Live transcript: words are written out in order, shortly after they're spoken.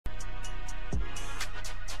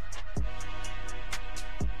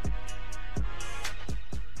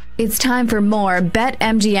It's time for more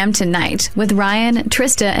BetMGM Tonight with Ryan,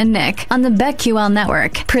 Trista, and Nick on the BetQL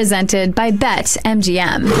Network, presented by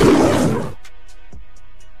BetMGM.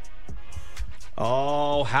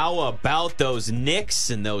 Oh, how about those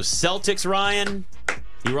Knicks and those Celtics, Ryan?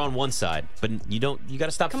 You were on one side, but you got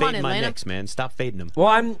to stop fading my Knicks, man. Stop fading them.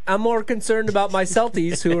 Well, I'm more concerned about my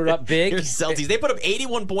Celtics, who are up big. Your Celtics. They put up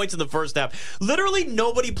 81 points in the first half. Literally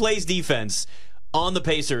nobody plays defense on the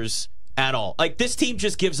Pacers at all. Like, this team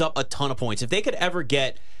just gives up a ton of points. If they could ever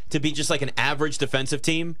get to be just like an average defensive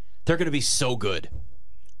team, they're going to be so good.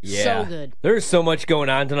 Yeah. So good. There's so much going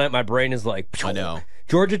on tonight. My brain is like, I know.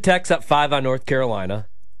 Georgia Tech's up 5 on North Carolina.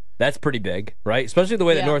 That's pretty big, right? Especially the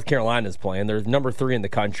way that North Carolina's playing. They're number 3 in the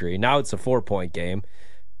country. Now it's a 4-point game.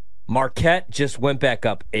 Marquette just went back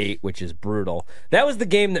up 8, which is brutal. That was the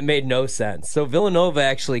game that made no sense. So Villanova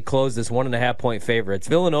actually closed this 1.5-point favorites.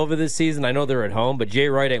 Villanova this season, I know they're at home, but Jay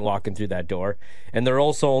Wright ain't walking through that door. And they're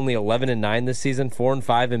also only 11-9 this season,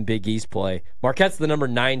 4-5 in Big East play. Marquette's the number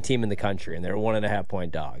 9 team in the country, and they're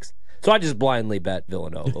 1.5-point dogs. So I just blindly bet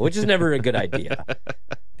Villanova, which is never a good idea.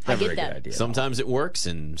 I get that. Sometimes it works,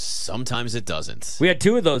 and sometimes it doesn't. We had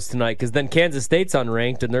 2 of those tonight because then Kansas State's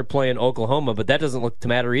unranked, and they're playing Oklahoma, but that doesn't look to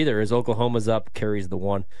matter either as Oklahoma's up, carries the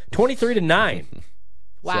 1. 23-9.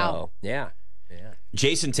 Wow. So, yeah.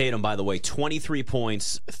 Jason Tatum, by the way, 23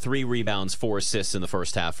 points, 3 rebounds, 4 assists in the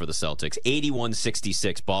first half for the Celtics.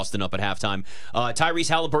 81-66, Boston up at halftime. Tyrese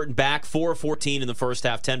Halliburton back, 4-14 in the first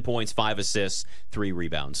half, 10 points, 5 assists, 3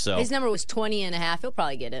 rebounds. So his number was 20.5. He'll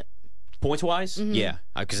probably get it. Points-wise? Yeah,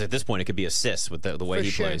 because at this point it could be assists with the way For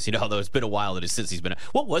he sure. plays. You know, although it's been a while that since he's been.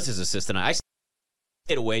 What was his assist tonight? I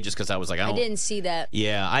stayed away just because I was like, I didn't see that.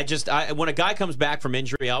 Yeah, I when a guy comes back from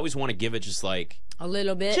injury, I always want to give it just like A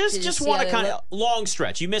little bit. just want to kind of long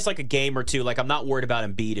stretch. You miss like a game or two. Like, I'm not worried about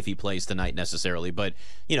Embiid if he plays tonight necessarily, but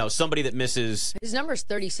you know, somebody that misses His number is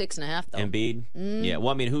 36.5, though. Embiid. Yeah, well,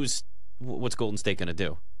 I mean, what's Golden State going to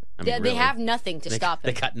do? I mean, They really. have nothing to stop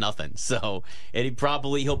They him. got nothing. So, and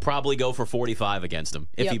he'll probably go for 45 against them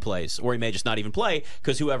if he plays, or he may just not even play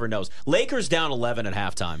because whoever knows. Lakers down 11 at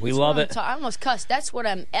halftime. We love it. I almost cussed. That's what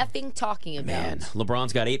I'm effing talking about. Man,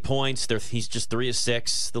 LeBron's got 8 points. He's just 3 of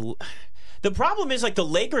 6. The problem is, like, the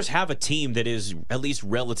Lakers have a team that is at least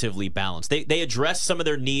relatively balanced. They addressed some of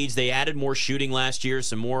their needs. They added more shooting last year,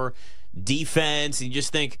 some more defense, and you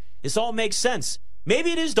just think this all makes sense.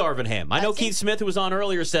 Maybe it is Darvin Ham. I know Keith Smith, who was on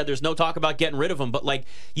earlier, said there's no talk about getting rid of him, but like,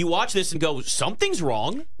 you watch this and go, something's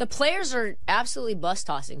wrong. The players are absolutely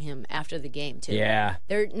bus-tossing him after the game, too. Yeah.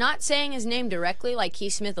 They're not saying his name directly like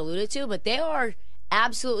Keith Smith alluded to, but they are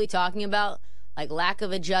absolutely talking about like lack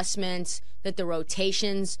of adjustments, that the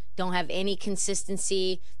rotations don't have any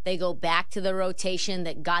consistency. They go back to the rotation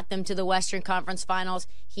that got them to the Western Conference Finals.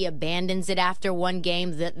 He abandons it after one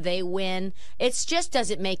game that they win. It just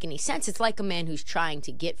doesn't make any sense. It's like a man who's trying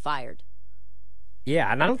to get fired.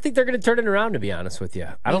 Yeah, and I don't think they're going to turn it around, to be honest with you.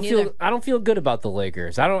 I neither. don't feel good about the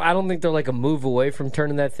Lakers. I don't think they're like a move away from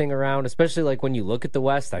turning that thing around, especially like when you look at the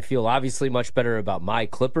West. I feel obviously much better about my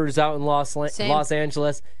Clippers out in Los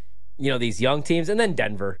Angeles. You know, these young teams, and then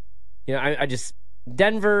Denver. You know,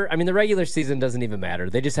 Denver, I mean, the regular season doesn't even matter.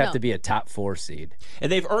 They just have to be a top 4 seed.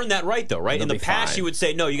 And they've earned that right, though, right? In the past, fine. you would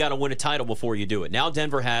say, no, you got to win a title before you do it. Now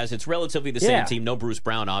Denver has. It's relatively the same team. No Bruce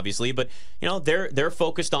Brown, obviously. But, you know, they're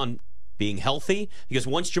focused on being healthy, because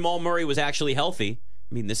once Jamal Murray was actually healthy,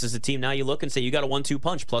 I mean, this is a team now you look and say you got a 1-2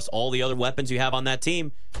 punch, plus all the other weapons you have on that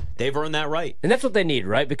team. They've earned that right. And that's what they need,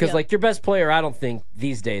 right? Because, like, your best player, I don't think,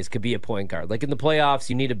 these days could be a point guard. Like, in the playoffs,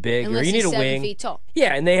 you need a big, Unless or you need he's a 7 wing. feet tall.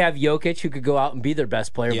 Yeah, and they have Jokic, who could go out and be their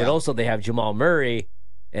best player, Yeah. but also they have Jamal Murray,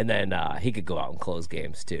 and then he could go out and close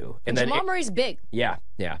games, too. And then Jamal Murray's big. Yeah.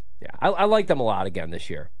 I like them a lot again this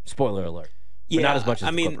year. Spoiler alert. But not as much as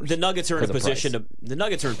I mean, Clippers the Nuggets are in a for the position price. the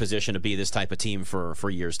Nuggets are in position to be this type of team for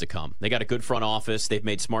years to come. They got a good front office. They've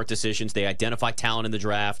made smart decisions. They identify talent in the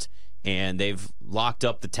draft, and they've locked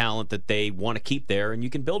up the talent that they want to keep there, and you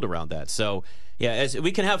can build around that. So, yeah, as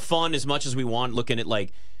we can have fun as much as we want looking at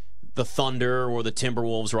like the Thunder or the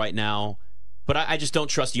Timberwolves right now, but I just don't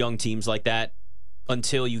trust young teams like that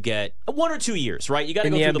until you get 1 or 2 years, right? You got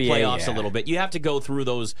to go through the playoffs a little bit. You have to go through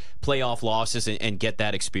those playoff losses and get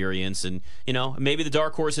that experience. And, you know, maybe the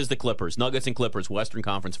dark horse is the Clippers, Nuggets and Clippers, Western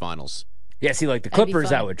Conference Finals. Yeah, see, like the That'd be Clippers,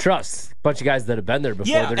 fun. I would trust. A bunch of guys that have been there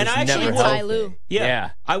before. Yeah, They're and just I actually never would. healthy. Ty Lue. Yeah,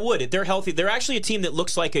 I would. They're healthy. They're actually a team that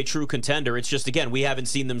looks like a true contender. It's just, again, we haven't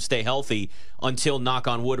seen them stay healthy until, knock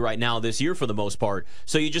on wood, right now this year for the most part.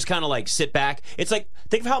 So you just kind of like sit back. It's like,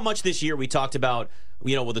 think of how much this year we talked about,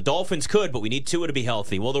 you know, well, the Dolphins could, but we need Tua to be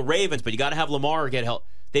healthy. Well, the Ravens, but you got to have Lamar get healthy.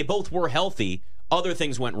 They both were healthy other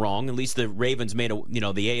things went wrong. At least the Ravens made the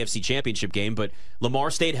AFC Championship game, but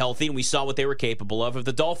Lamar stayed healthy, and we saw what they were capable of. If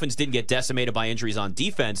the Dolphins didn't get decimated by injuries on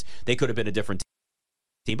defense, they could have been a different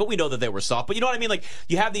team. But we know that they were soft. But you know what I mean? Like,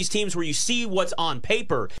 you have these teams where you see what's on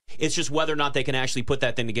paper. It's just whether or not they can actually put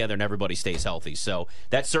that thing together and everybody stays healthy. So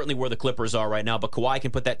that's certainly where the Clippers are right now. But Kawhi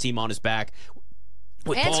can put that team on his back.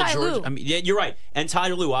 With and Paul Ty George, Lue. I mean, yeah, you're right. And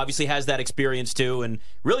Tyler Lue obviously has that experience too, and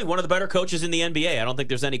really one of the better coaches in the NBA. I don't think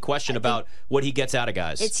there's any question about what he gets out of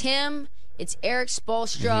guys. It's him. It's Eric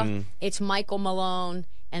Spoelstra. It's Michael Malone.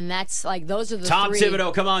 And that's like, those are the Tom three.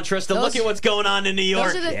 Thibodeau, come on, Tristan. Look at what's going on in New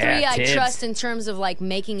York. Those are the three I trust in terms of like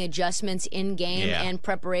making adjustments in game and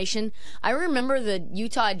preparation. I remember the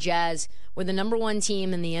Utah Jazz were the number 1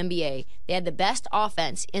 team in the NBA. They had the best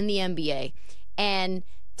offense in the NBA. And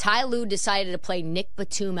Ty Lue decided to play Nick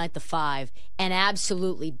Batum at the 5 and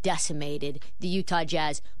absolutely decimated the Utah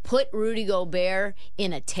Jazz. Put Rudy Gobert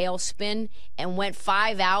in a tailspin and went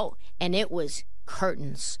 5 out, and it was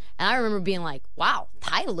curtains. And I remember being like, wow,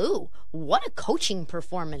 Ty Lue, what a coaching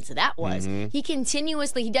performance that was. He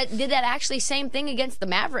continuously did that actually same thing against the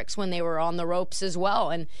Mavericks when they were on the ropes as well.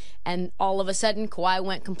 And all of a sudden, Kawhi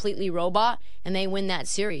went completely robot, and they win that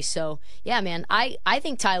series. So, yeah, man, I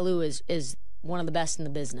think Ty Lue is one of the best in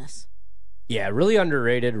the business. Yeah, really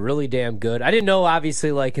underrated, really damn good. I didn't know,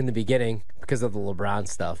 obviously, like in the beginning because of the LeBron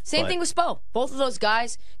stuff. Same thing with Spo. Both of those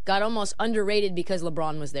guys got almost underrated because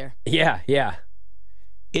LeBron was there. Yeah.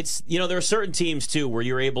 It's, there are certain teams, too, where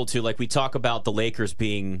you're able to, like we talk about the Lakers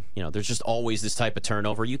being, there's just always this type of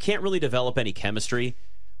turnover. You can't really develop any chemistry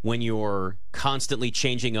when you're constantly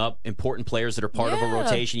changing up important players that are part of a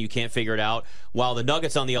rotation. You can't figure it out. While the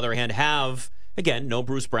Nuggets, on the other hand, have, again, no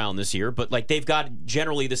Bruce Brown this year, but like they've got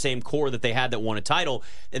generally the same core that they had that won a title,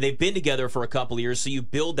 and they've been together for a couple of years, so you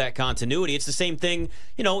build that continuity. It's the same thing,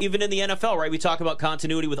 even in the NFL, right? We talk about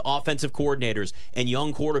continuity with offensive coordinators and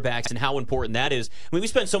young quarterbacks and how important that is. I mean, we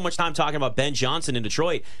spend so much time talking about Ben Johnson in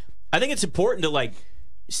Detroit. I think it's important to,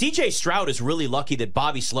 C.J. Stroud is really lucky that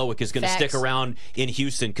Bobby Slowick is going to stick around in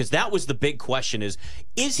Houston, because that was the big question is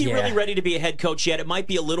he really ready to be a head coach yet? It might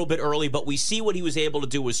be a little bit early, but we see what he was able to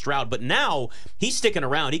do with Stroud. But now he's sticking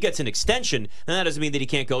around. He gets an extension, and that doesn't mean that he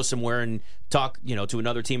can't go somewhere and talk to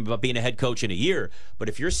another team about being a head coach in a year. But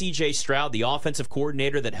if you're C.J. Stroud, the offensive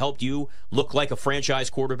coordinator that helped you look like a franchise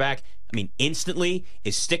quarterback, instantly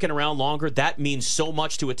is sticking around longer. That means so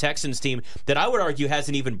much to a Texans team that I would argue has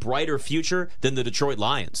an even brighter future than the Detroit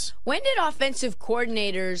Lions. When did offensive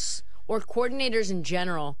coordinators or coordinators in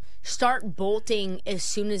general start bolting as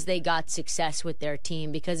soon as they got success with their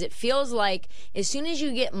team? Because it feels like as soon as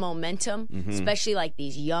you get momentum, especially like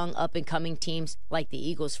these young up-and-coming teams like the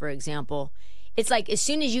Eagles, for example, it's like as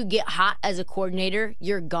soon as you get hot as a coordinator,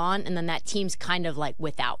 you're gone, and then that team's kind of like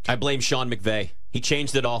without. I blame Sean McVay. He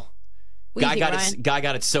changed it all. Guy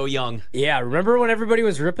got it so young. Yeah, remember when everybody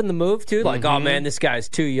was ripping the move too? Like, oh man, this guy's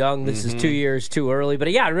too young. This is 2 years too early. But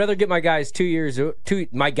yeah, I'd rather get my guy 2 years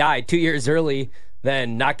early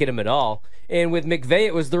than not get him at all. And with McVay,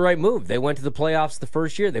 it was the right move. They went to the playoffs the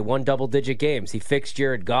first year. They won double-digit games. He fixed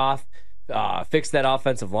Jared Goff, fixed that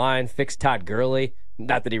offensive line, fixed Todd Gurley.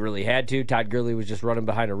 Not that he really had to. Todd Gurley was just running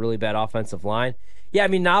behind a really bad offensive line. Yeah,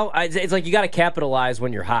 now it's like you got to capitalize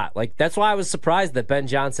when you're hot. Like, that's why I was surprised that Ben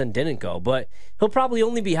Johnson didn't go. But he'll probably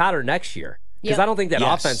only be hotter next year, because I don't think that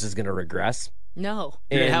offense is going to regress. No.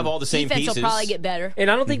 You're going to have all the same pieces. Defense will probably get better. And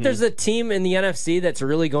I don't think there's a team in the NFC that's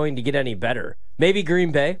really going to get any better. Maybe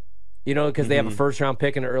Green Bay, because they have a first-round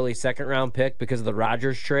pick and an early second-round pick because of the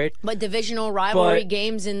Rodgers trade. But divisional rivalry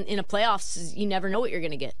games in a playoffs, you never know what you're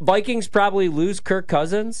going to get. Vikings probably lose Kirk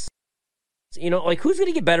Cousins. Who's going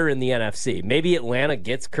to get better in the NFC? Maybe Atlanta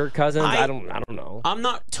gets Kirk Cousins. I don't know. I'm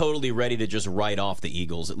not totally ready to just write off the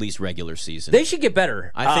Eagles, at least regular season. They should get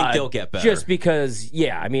better. I think they'll get better. Just because,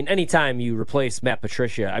 anytime you replace Matt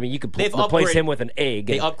Patricia, you could replace him with an egg.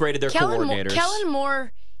 They upgraded their coordinators. Kellen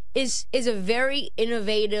Moore is a very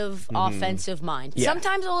innovative offensive mind. Yeah.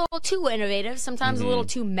 Sometimes a little too innovative, sometimes a little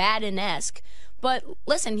too Madden-esque. But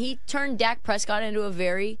listen, he turned Dak Prescott into a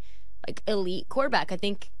very elite quarterback. I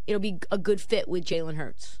think it'll be a good fit with Jalen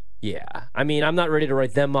Hurts. Yeah. I'm not ready to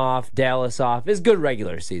write them off, Dallas off. It's good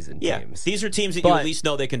regular season teams. These are teams that you at least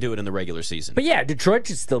know they can do it in the regular season. But yeah, Detroit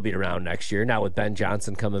should still be around next year, now with Ben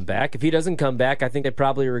Johnson coming back. If he doesn't come back, I think they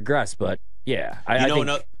probably regress. But yeah, I think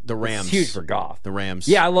the Rams. It's huge for Goff. The Rams.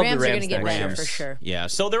 Yeah, I love Rams the Rams. Are going to get better for sure. Yeah,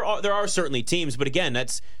 so there are certainly teams, but again,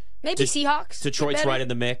 that's... Maybe Seahawks. Detroit's right in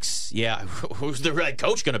the mix. Yeah, who's the head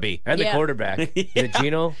coach going to be? And the quarterback. Is it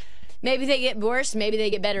Geno? Maybe they get worse. Maybe they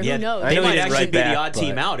get better. Yeah, Who knows? they know might he didn't actually write be the back, odd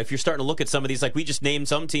team but- out. If you're starting to look at some of these, like we just named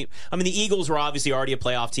some team. I mean, the Eagles were obviously already a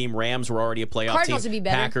playoff team. Rams were already a playoff Cardinals team. would be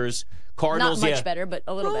better. Packers, Cardinals, Not much better, but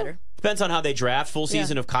a little better. Depends on how they draft. Full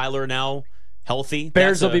season of Kyler now healthy.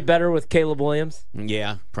 Bears That's will be better with Caleb Williams.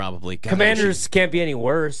 Yeah, probably. God, Commanders can't be any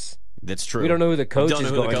worse. That's true. We don't know who the coach Don't know is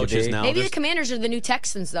who going the coach to is be. now. Maybe There's- the Commanders are the new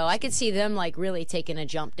Texans, though. I could see them like really taking a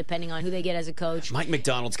jump depending on who they get as a coach. Mike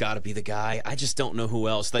McDonald's got to be the guy. I just don't know who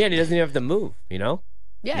else. Like, Yeah, and he doesn't even have to move, you know?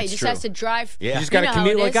 Yeah, he That's just true. has to drive. Yeah. You just got to know how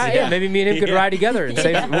commute it like is. I am. Maybe me and him could Yeah. ride together and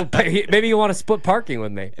say, maybe you want to split parking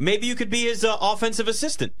with me. maybe you could be his offensive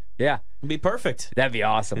assistant. Yeah, It'd be perfect. that'd be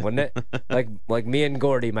awesome, wouldn't it? like me and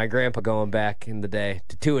Gordy, my grandpa going back in the day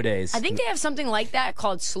to two-a-days. I think they have something like that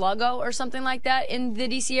called Sluggo or something like that in the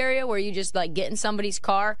DC area where you just like get in somebody's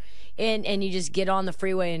car and you just get on the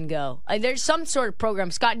freeway and go. There's some sort of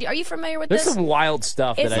program. Scott, are you familiar with There's this? some wild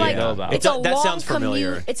stuff It's that I like didn't know about. it's a That long sounds familiar.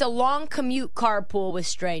 commute. It's a long commute carpool with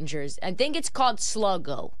strangers. I think it's called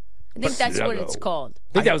Sluggo. I think that's what it's called.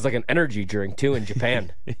 I think that was like an energy drink, too, in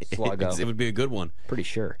Japan. Sluggo. It would be a good one. Pretty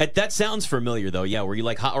sure. That sounds familiar, though. Yeah, where you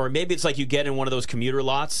like, or maybe it's like you get in one of those commuter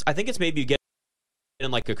lots. I think it's maybe you get in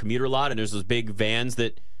like a commuter lot, and there's those big vans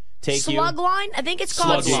that take Slug you. line? I think it's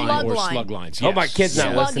called Slug line. Slug or line. slug lines. Oh, my yes. kid's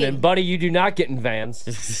not Slugging. listening. Buddy, you do not get in vans.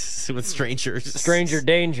 With strangers. Stranger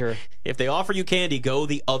danger. If they offer you candy, go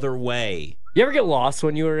the other way. You ever get lost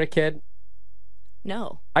when you were a kid?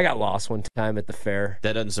 No. I got lost one time at the fair.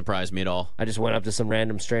 That doesn't surprise me at all. I just went up to some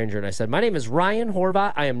random stranger and I said, "My name is Ryan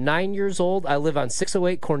Horvat. I am 9 years old. I live on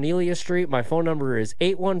 608 Cornelia Street. My phone number is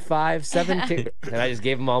 815-72." And I just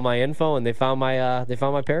gave them all my info, and they found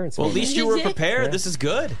my parents. Well, at least you were prepared. This is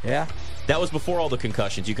good. Yeah. That was before all the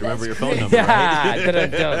concussions. You can remember your phone number, Yeah. right?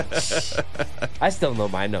 Dun-dun-dun. I still know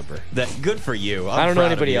my number. Good for you. I don't know proud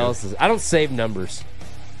of anybody you. else's. I don't save numbers.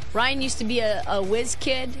 Ryan used to be a whiz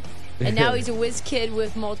kid, and now he's a whiz kid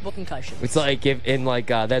with multiple concussions. It's like if in like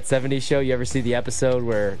that 70s show, you ever see the episode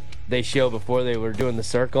where they show before they were doing the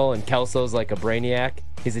circle and Kelso's like a brainiac.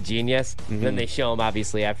 He's a genius. And then they show him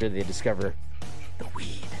obviously after they discover the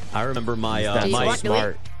weed. I remember my That's He's so what,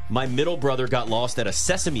 smart. my middle brother got lost at a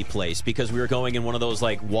Sesame Place because we were going in one of those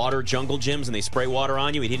like water jungle gyms and they spray water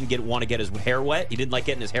on you. He didn't want to get his hair wet. He didn't like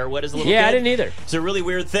getting his hair wet as a little kid. Yeah, I didn't either. It's a really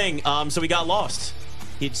weird thing. So he got lost.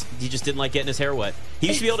 He just didn't like getting his hair wet. He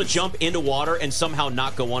used to be able to jump into water and somehow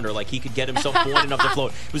not go under. Like he could get himself buoyant enough to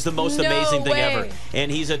float. It was the most No amazing thing way. ever.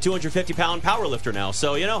 And he's a 250-pound power lifter now.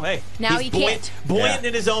 So, hey. Now he's he buoyant, can't. buoyant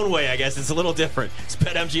in his own way, I guess. It's a little different. It's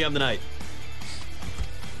BetMGM tonight.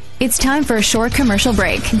 It's time for a short commercial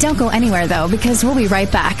break. Don't go anywhere, though, because we'll be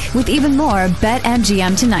right back with even more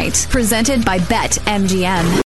BetMGM Tonight, presented by BetMGM.